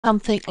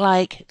something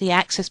like the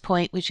access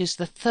point, which is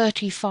the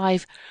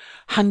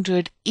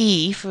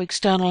 3500E for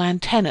external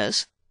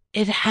antennas,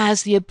 it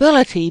has the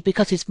ability,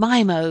 because it's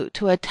MIMO,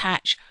 to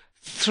attach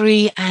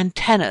 3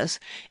 antennas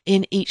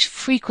in each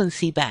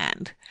frequency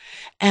band.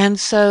 And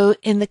so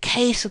in the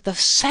case of the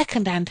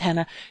second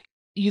antenna,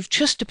 you've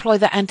just deployed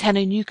that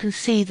antenna and you can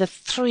see the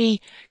 3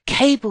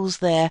 cables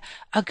there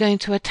are going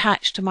to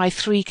attach to my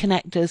 3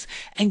 connectors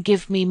and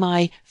give me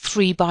my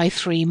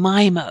 3x3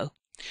 MIMO.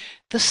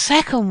 The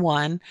second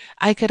one,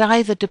 I could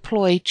either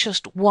deploy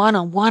just one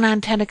on one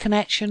antenna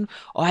connection,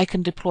 or I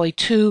can deploy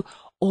 2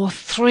 or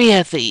 3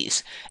 of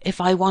these if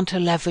I want to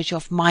leverage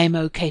off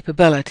MIMO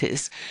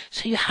capabilities.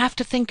 So you have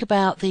to think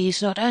about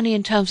these not only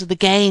in terms of the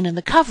gain and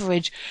the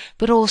coverage,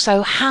 but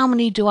also how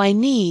many do I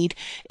need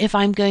if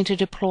I'm going to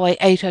deploy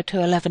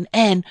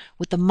 802.11n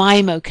with the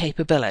MIMO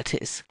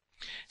capabilities.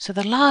 So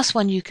the last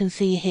one you can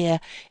see here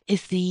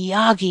is the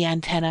Yagi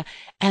antenna,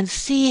 and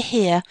see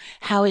here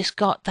how it's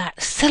got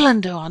that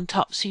cylinder on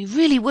top, so you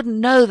really wouldn't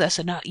know that's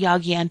a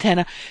Yagi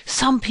antenna.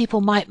 Some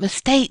people might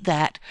mistake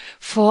that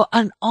for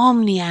an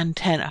Omni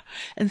antenna,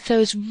 and so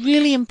it's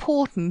really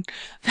important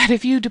that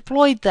if you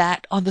deployed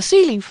that on the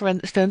ceiling, for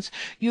instance,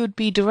 you would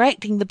be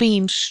directing the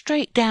beam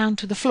straight down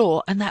to the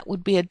floor, and that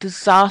would be a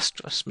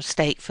disastrous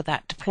mistake for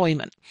that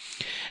deployment.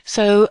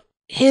 So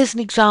here's an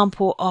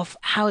example of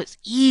how it's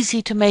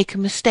easy to make a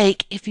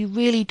mistake if you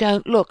really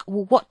don't look.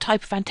 Well, what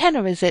type of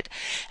antenna is it,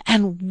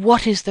 and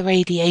what is the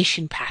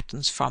radiation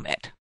patterns from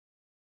it?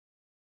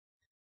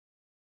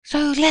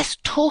 So let's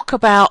talk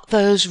about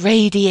those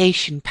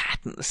radiation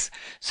patterns.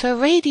 So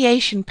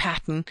radiation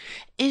pattern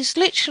is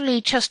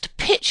literally just a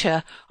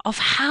picture of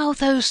how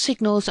those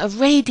signals are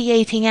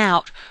radiating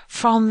out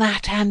from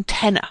that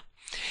antenna.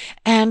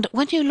 And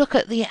when you look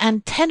at the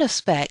antenna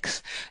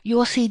specs,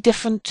 you'll see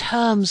different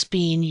terms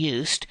being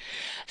used.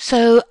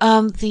 So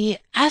the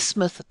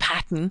azimuth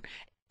pattern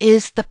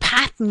is the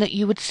pattern that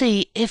you would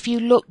see if you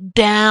look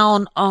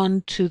down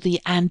onto the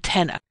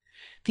antenna.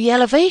 The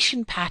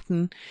elevation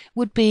pattern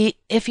would be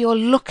if you're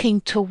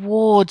looking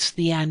towards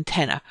the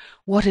antenna.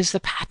 What is the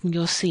pattern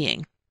you're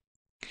seeing?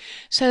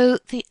 So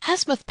the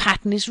azimuth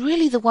pattern is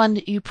really the one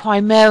that you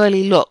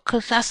primarily look,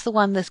 because that's the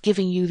one that's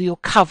giving you your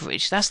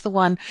coverage. That's the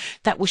one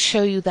that will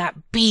show you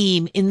that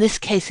beam. In this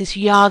case, this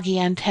Yagi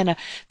antenna,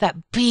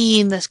 that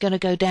beam that's going to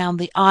go down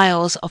the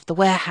aisles of the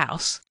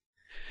warehouse.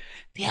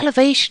 The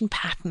elevation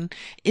pattern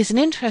is an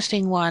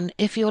interesting one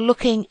if you're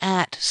looking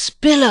at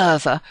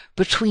spillover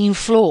between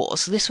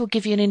floors. This will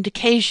give you an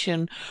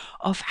indication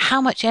of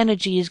how much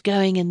energy is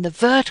going in the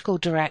vertical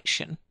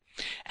direction,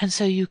 and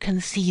so you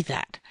can see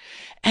that.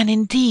 And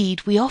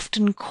indeed, we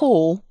often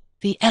call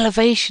the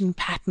elevation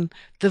pattern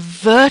the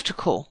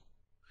vertical,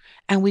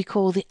 and we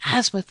call the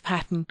azimuth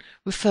pattern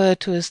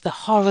referred to as the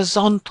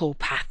horizontal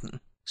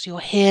pattern. So you'll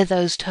hear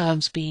those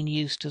terms being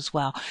used as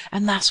well,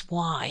 and that's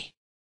why.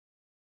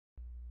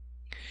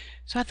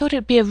 So I thought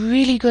it'd be a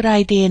really good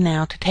idea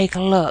now to take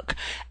a look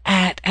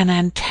at an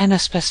antenna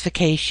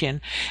specification.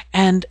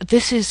 And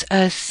this is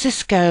a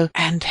Cisco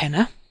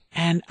antenna,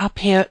 and up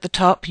here at the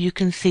top you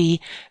can see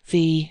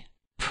the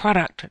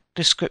product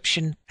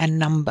description and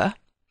number.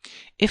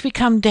 If we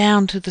come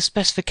down to the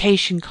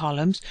specification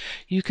columns,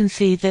 you can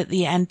see that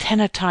the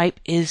antenna type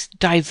is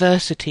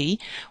diversity.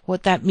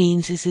 What that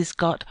means is it's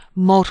got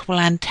multiple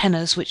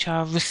antennas which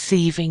are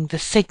receiving the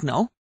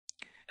signal.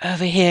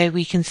 Over here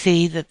we can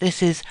see that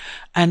this is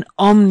an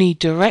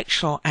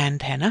omnidirectional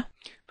antenna.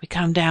 We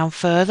come down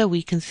further,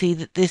 we can see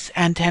that this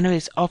antenna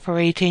is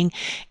operating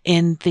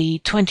in the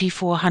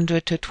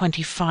 2400 to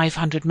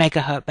 2500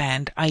 megahertz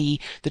band, i.e.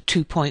 the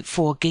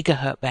 2.4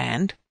 gigahertz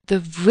band. The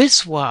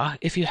VSWR,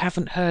 if you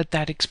haven't heard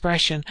that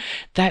expression,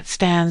 that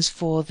stands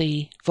for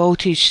the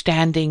voltage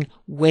standing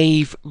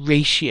wave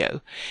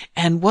ratio.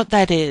 And what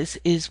that is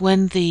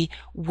when the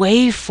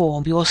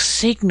waveform, your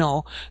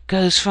signal,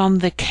 goes from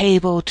the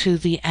cable to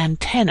the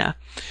antenna,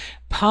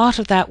 part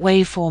of that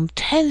waveform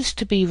tends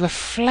to be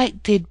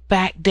reflected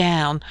back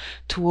down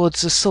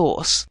towards the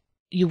source.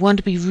 You want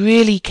to be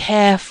really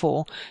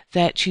careful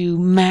that you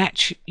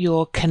match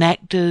your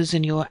connectors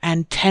and your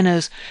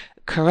antennas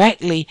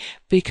correctly,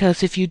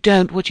 because if you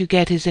don't, what you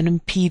get is an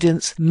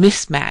impedance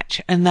mismatch,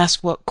 and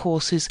that's what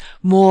causes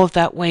more of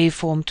that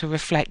waveform to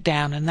reflect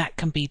down, and that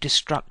can be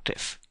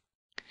destructive.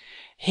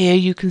 Here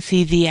you can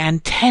see the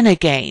antenna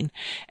gain,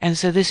 and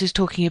so this is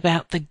talking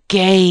about the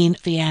gain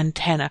of the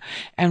antenna.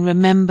 And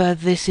remember,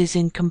 this is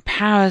in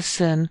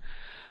comparison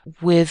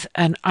with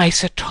an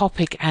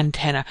isotopic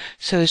antenna,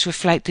 so it's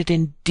reflected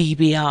in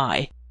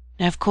dBi.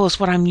 Now, of course,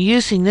 what I'm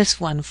using this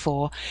one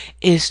for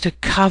is to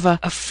cover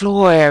a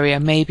floor area,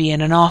 maybe in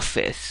an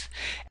office.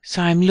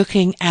 So I'm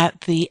looking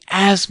at the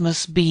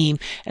azimuth beam,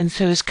 and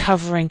so it's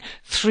covering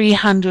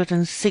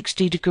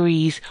 360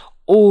 degrees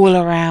all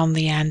around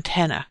the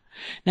antenna.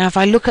 Now if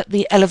I look at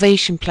the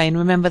elevation plane,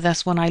 remember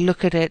that's when I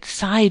look at it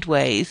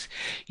sideways,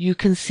 you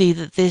can see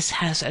that this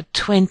has a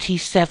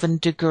 27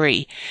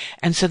 degree,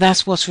 and so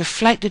that's what's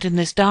reflected in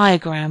this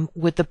diagram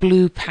with the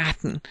blue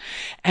pattern.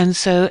 And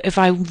so if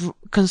I'm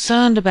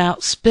concerned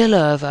about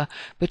spillover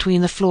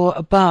between the floor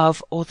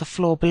above or the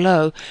floor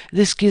below,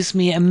 this gives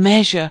me a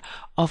measure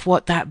of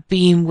what that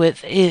beam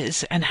width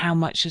is and how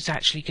much is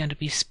actually going to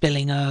be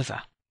spilling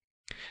over.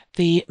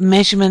 The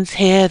measurements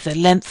here, the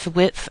length,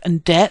 width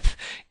and depth,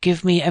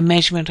 give me a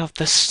measurement of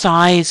the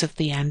size of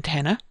the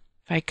antenna.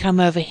 If I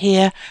come over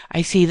here,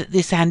 I see that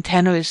this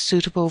antenna is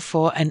suitable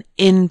for an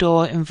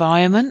indoor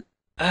environment.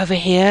 Over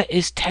here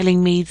is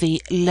telling me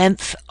the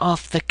length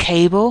of the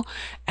cable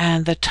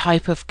and the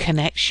type of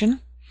connection.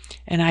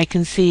 And I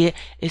can see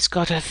it's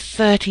got a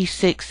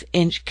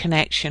 36-inch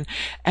connection.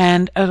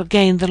 And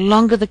again, the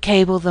longer the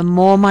cable, the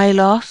more my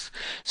loss.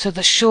 So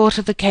the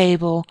shorter the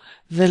cable,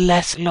 the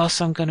less loss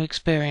I'm going to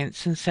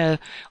experience. And so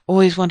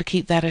always want to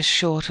keep that as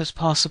short as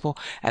possible.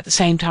 At the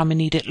same time, I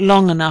need it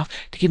long enough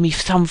to give me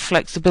some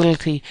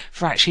flexibility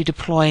for actually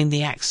deploying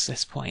the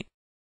access point.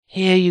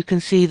 Here you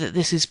can see that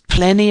this is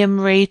plenium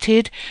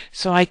rated,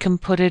 so I can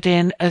put it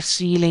in a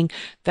ceiling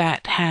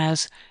that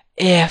has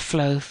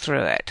airflow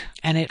through it,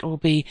 and it will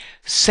be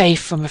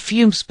safe from a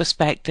fumes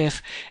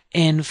perspective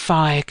in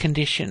fire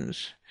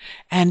conditions.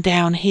 And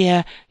down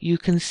here you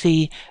can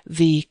see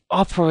the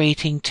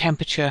operating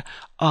temperature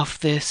of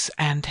this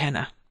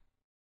antenna.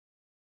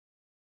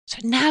 So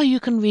now you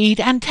can read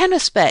antenna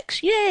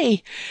specs.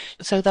 Yay!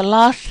 So the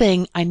last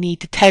thing I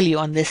need to tell you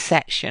on this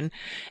section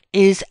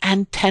is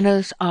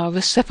antennas are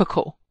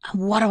reciprocal.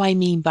 What do I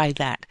mean by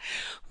that?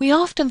 We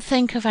often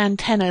think of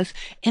antennas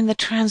in the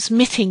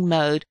transmitting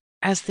mode.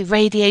 As the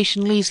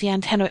radiation leaves the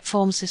antenna, it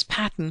forms this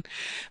pattern.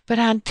 But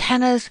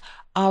antennas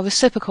are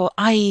reciprocal,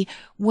 i.e.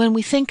 when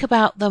we think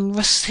about them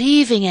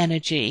receiving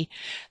energy,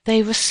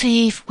 they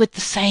receive with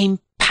the same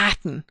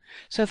pattern.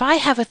 So if I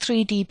have a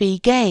 3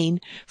 dB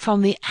gain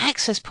from the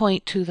access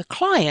point to the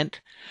client,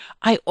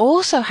 I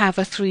also have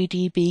a 3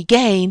 dB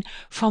gain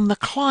from the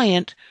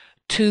client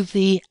to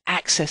the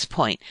access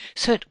point.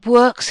 So it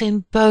works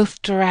in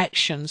both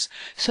directions.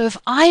 So if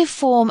I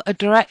form a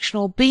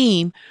directional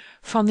beam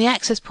from the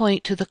access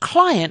point to the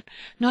client,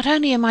 not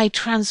only am I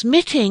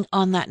transmitting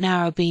on that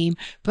narrow beam,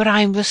 but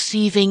I'm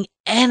receiving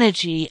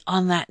energy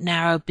on that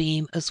narrow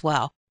beam as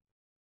well.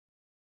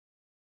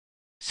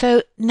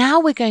 So now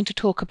we're going to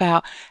talk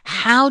about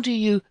how do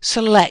you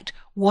select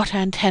what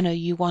antenna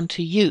you want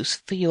to use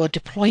for your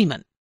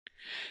deployment.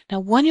 Now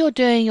when you're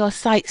doing your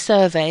site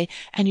survey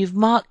and you've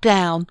marked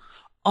down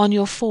on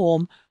your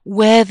form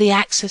where the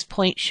access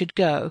point should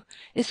go,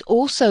 it's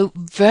also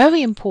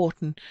very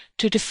important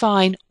to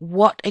define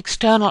what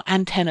external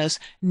antennas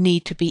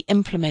need to be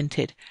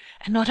implemented.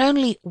 And not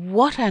only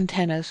what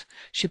antennas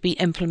should be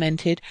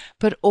implemented,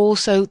 but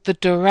also the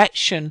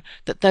direction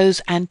that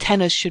those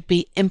antennas should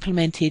be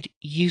implemented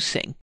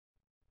using.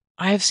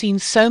 I have seen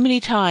so many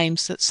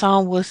times that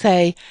someone will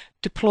say,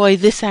 deploy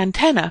this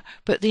antenna,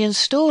 but the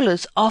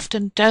installers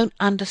often don't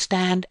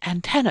understand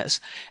antennas,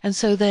 and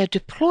so they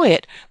deploy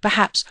it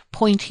perhaps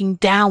pointing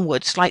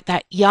downwards, like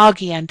that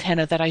Yagi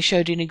antenna that I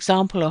showed you an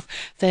example of.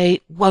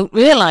 They won't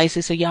realize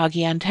it's a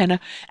Yagi antenna,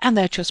 and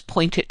they'll just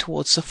point it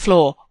towards the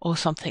floor or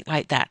something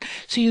like that.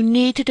 So you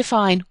need to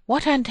define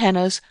what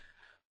antennas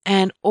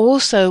and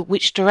also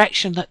which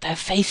direction that they're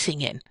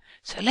facing in.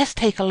 So let's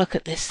take a look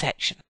at this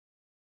section.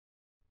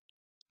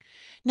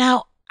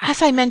 Now,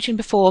 as I mentioned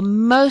before,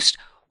 most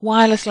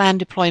wireless LAN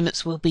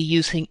deployments will be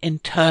using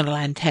internal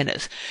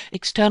antennas.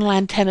 External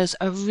antennas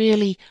are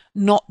really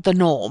not the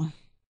norm.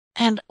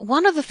 And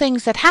one of the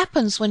things that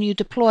happens when you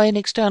deploy an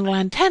external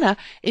antenna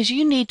is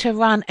you need to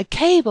run a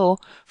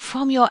cable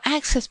from your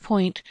access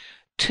point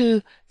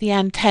to the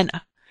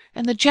antenna.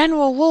 And the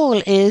general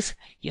rule is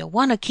you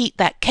want to keep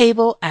that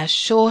cable as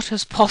short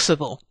as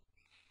possible.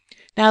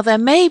 Now there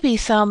may be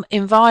some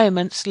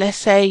environments, let's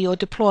say you're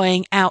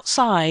deploying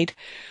outside,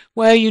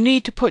 where you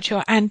need to put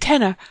your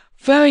antenna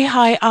very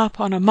high up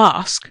on a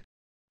mast,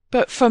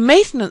 but for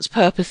maintenance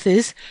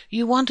purposes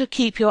you want to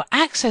keep your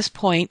access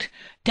point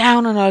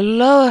down in a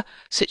lower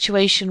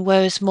situation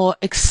where it's more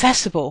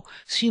accessible,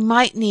 so you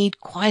might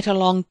need quite a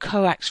long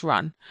coax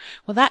run.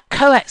 Well, that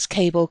coax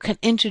cable can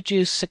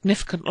introduce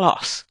significant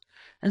loss,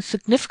 and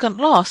significant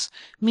loss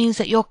means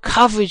that your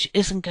coverage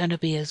isn't going to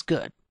be as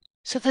good.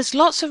 So there's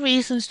lots of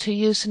reasons to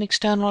use an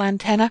external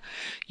antenna.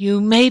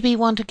 You maybe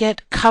want to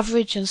get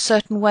coverage in a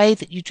certain way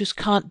that you just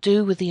can't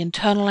do with the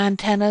internal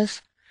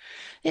antennas.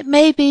 It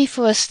may be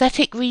for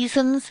aesthetic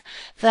reasons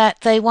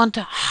that they want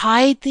to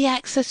hide the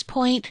access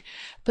point,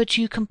 but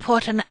you can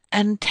put an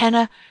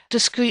antenna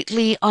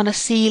discreetly on a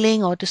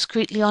ceiling or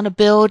discreetly on a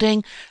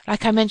building.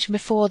 Like I mentioned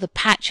before, the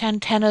patch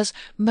antennas,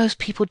 most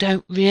people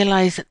don't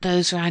realize that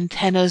those are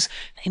antennas.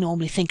 They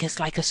normally think it's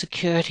like a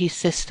security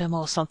system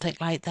or something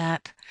like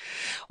that.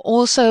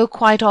 Also,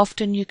 quite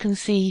often you can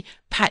see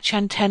patch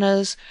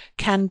antennas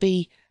can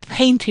be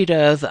painted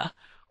over,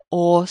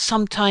 or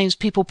sometimes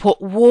people put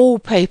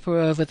wallpaper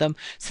over them,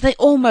 so they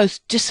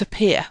almost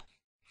disappear.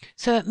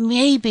 So it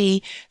may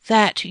be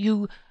that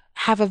you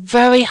have a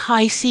very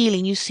high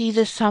ceiling. You see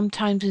this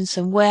sometimes in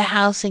some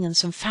warehousing and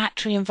some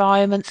factory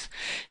environments.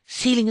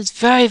 Ceiling is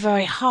very,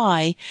 very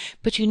high,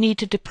 but you need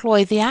to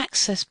deploy the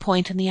access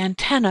point and the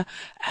antenna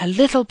a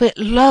little bit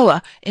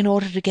lower in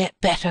order to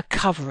get better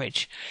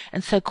coverage.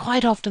 And so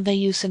quite often they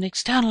use an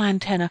external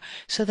antenna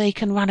so they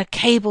can run a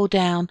cable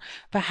down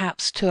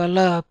perhaps to a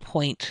lower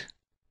point.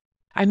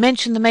 I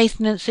mentioned the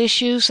maintenance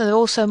issues, and there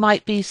also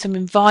might be some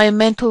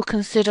environmental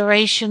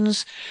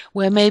considerations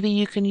where maybe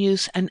you can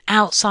use an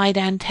outside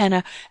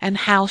antenna and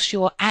house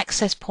your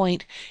access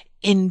point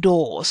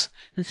indoors.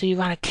 And so you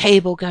run a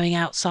cable going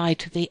outside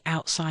to the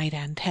outside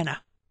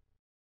antenna.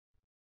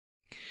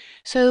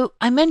 So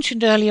I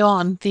mentioned earlier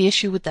on the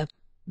issue with the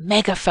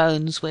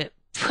megaphones where it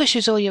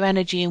pushes all your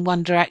energy in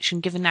one direction,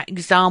 given that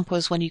example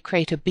as when you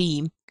create a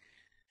beam.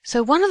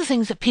 So one of the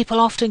things that people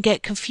often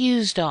get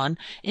confused on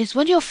is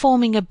when you're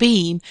forming a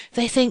beam,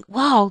 they think,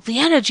 wow, the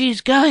energy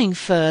is going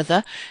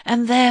further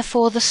and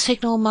therefore the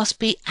signal must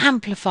be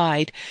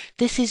amplified.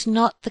 This is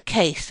not the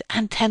case.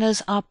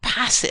 Antennas are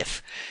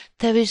passive.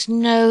 There is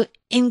no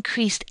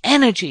increased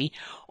energy.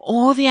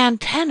 All the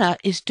antenna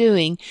is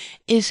doing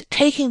is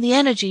taking the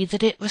energy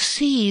that it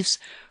receives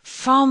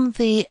from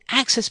the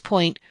access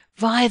point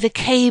via the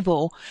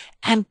cable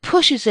and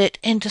pushes it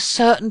into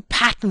certain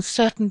patterns,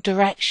 certain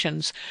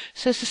directions.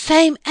 So it's the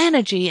same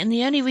energy, and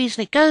the only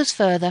reason it goes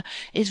further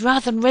is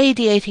rather than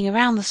radiating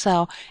around the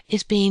cell,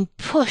 is being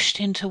pushed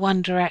into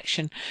one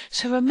direction.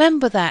 So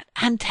remember that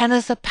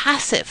antennas are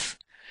passive.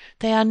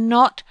 They are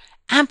not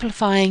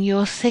amplifying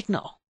your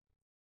signal.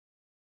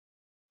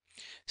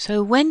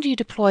 So when do you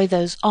deploy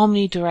those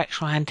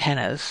omnidirectional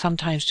antennas,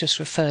 sometimes just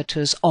referred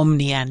to as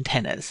omni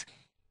antennas?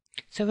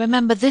 So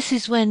remember, this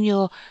is when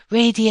your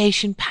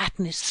radiation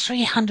pattern is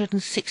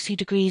 360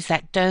 degrees,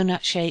 that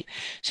donut shape.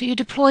 So you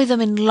deploy them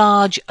in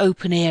large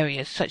open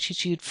areas, such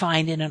as you'd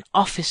find in an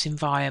office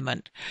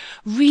environment.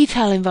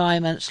 Retail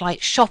environments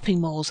like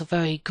shopping malls are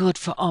very good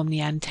for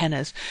omni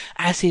antennas,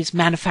 as is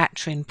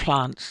manufacturing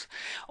plants.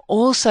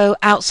 Also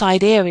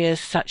outside areas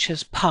such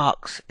as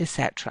parks,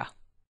 etc.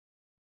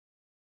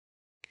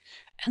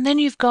 And then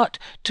you've got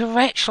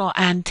directional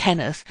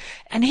antennas.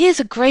 And here's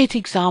a great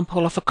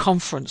example of a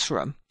conference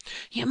room.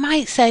 You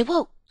might say,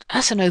 well,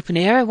 that's an open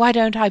area. Why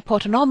don't I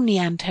put an omni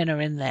antenna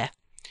in there?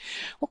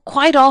 Well,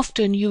 quite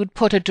often you would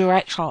put a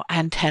directional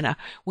antenna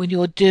when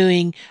you're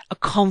doing a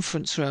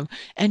conference room,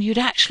 and you'd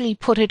actually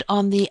put it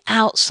on the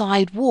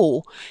outside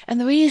wall. And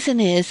the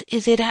reason is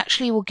it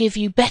actually will give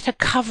you better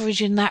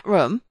coverage in that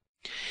room,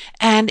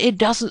 and it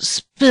doesn't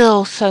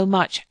spill so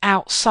much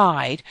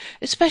outside,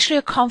 especially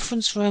a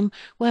conference room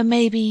where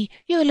maybe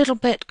you're a little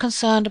bit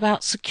concerned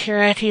about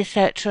security,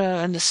 etc.,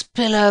 and the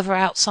spillover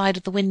outside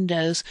of the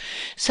windows.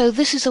 So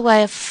this is a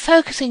way of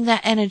focusing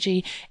that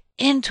energy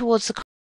in towards the